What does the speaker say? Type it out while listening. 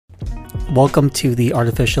Welcome to the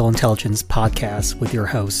Artificial Intelligence Podcast with your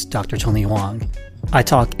host, Dr. Tony Wong. I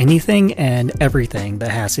talk anything and everything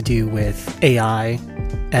that has to do with AI,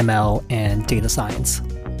 ML, and data science.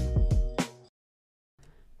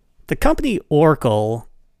 The company Oracle,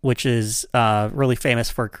 which is really famous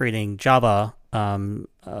for creating Java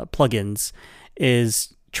plugins,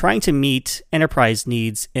 is trying to meet enterprise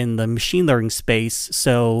needs in the machine learning space.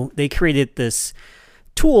 So they created this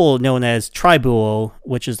tool known as Tribuo,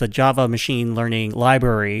 which is the Java machine learning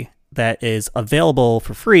library that is available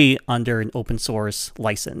for free under an open source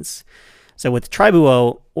license. So with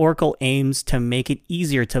Tribuo, Oracle aims to make it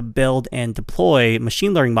easier to build and deploy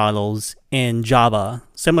machine learning models in Java,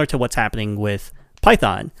 similar to what's happening with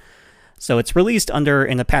Python. So it's released under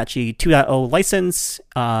an Apache 2.0 license,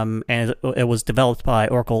 and it was developed by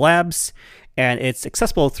Oracle Labs, and it's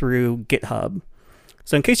accessible through GitHub.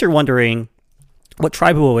 So in case you're wondering what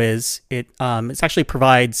Tribuo is, it actually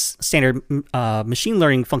provides standard machine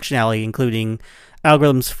learning functionality, including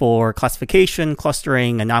algorithms for classification,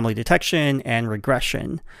 clustering, anomaly detection, and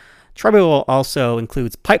regression. Tribuo also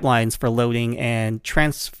includes pipelines for loading and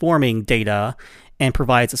transforming data, and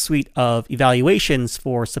provides a suite of evaluations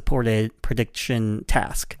for supported prediction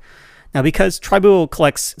tasks. Now, because Tribuo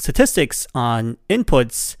collects statistics on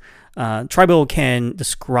inputs, Tribuo can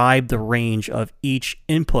describe the range of each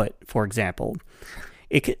input, for example.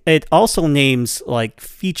 It also names like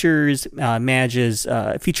features, manages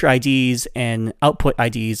feature IDs and output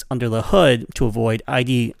IDs under the hood to avoid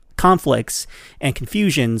ID conflicts and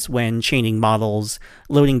confusions when chaining models,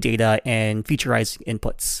 loading data, and featureizing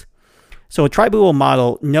inputs. So a Tribuo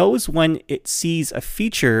model knows when it sees a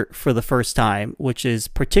feature for the first time, which is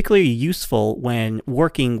particularly useful when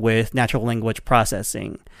working with natural language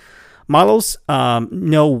processing. Models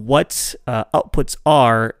know what outputs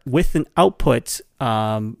are, with an output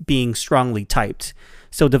being strongly typed.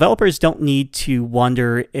 So developers don't need to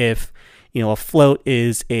wonder if a float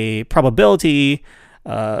is a probability,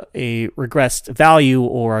 a regressed value,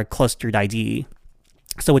 or a clustered ID.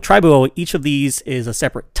 So with Tribuo, each of these is a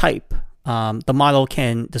separate type. The model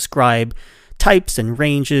can describe types and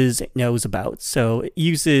ranges it knows about. So it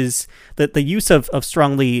uses the use of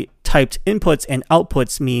strongly typed inputs and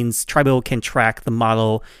outputs means Tribuo can track the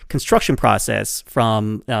model construction process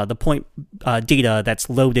from the point data that's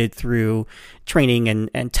loaded through training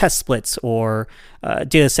and test splits, or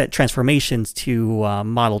dataset transformations to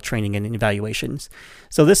model training and evaluations.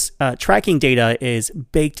 So this tracking data is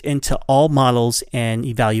baked into all models and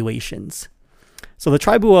evaluations. So the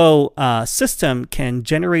Tribuo system can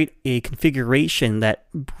generate a configuration that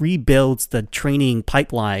rebuilds the training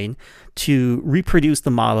pipeline to reproduce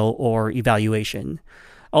the model or evaluation.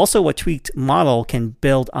 Also, a tweaked model can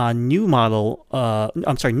build on new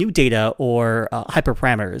data or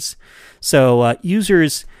hyperparameters. So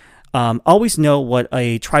users always know what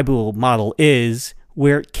a Tribuo model is,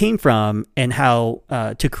 where it came from, and how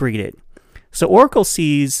to create it. So Oracle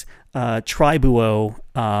sees Tribuo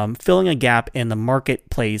filling a gap in the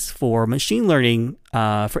marketplace for machine learning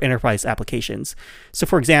for enterprise applications. So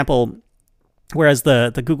for example, whereas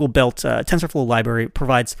the Google-built TensorFlow library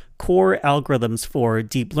provides core algorithms for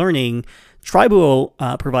deep learning, Tribuo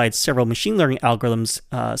provides several machine learning algorithms,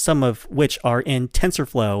 some of which are in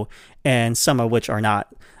TensorFlow and some of which are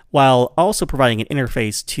not, while also providing an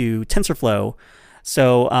interface to TensorFlow.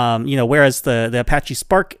 So, whereas the Apache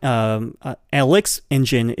Spark analytics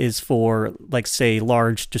engine is for, like, say,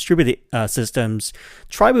 large distributed systems,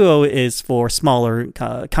 Tribuo is for smaller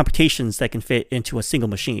computations that can fit into a single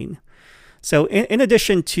machine. So in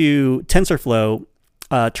addition to TensorFlow,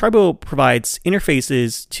 Tribuo provides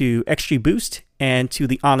interfaces to XGBoost and to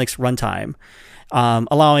the ONNX runtime,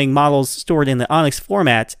 allowing models stored in the ONNX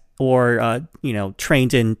format or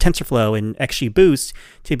trained in TensorFlow and XGBoost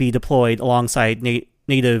to be deployed alongside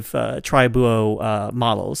native Tribuo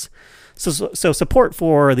models. So support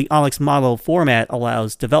for the ONNX model format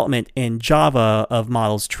allows development in Java of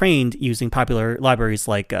models trained using popular libraries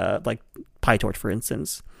like PyTorch, for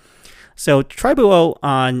instance. So Tribuo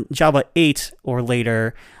on Java 8 or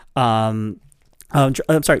later. Tribuo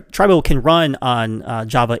can run on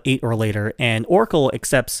Java 8 or later, and Oracle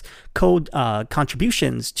accepts code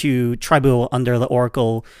contributions to Tribuo under the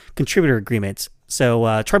Oracle Contributor Agreement. So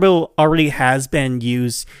Tribuo already has been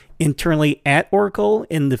used internally at Oracle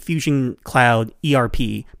in the Fusion Cloud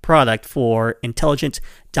ERP product for intelligent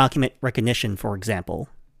document recognition, for example.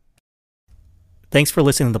 Thanks for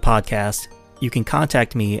listening to the podcast. You can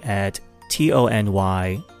contact me at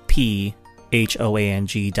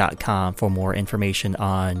tonyphoang.com for more information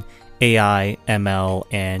on AI, ML,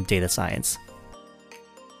 and data science.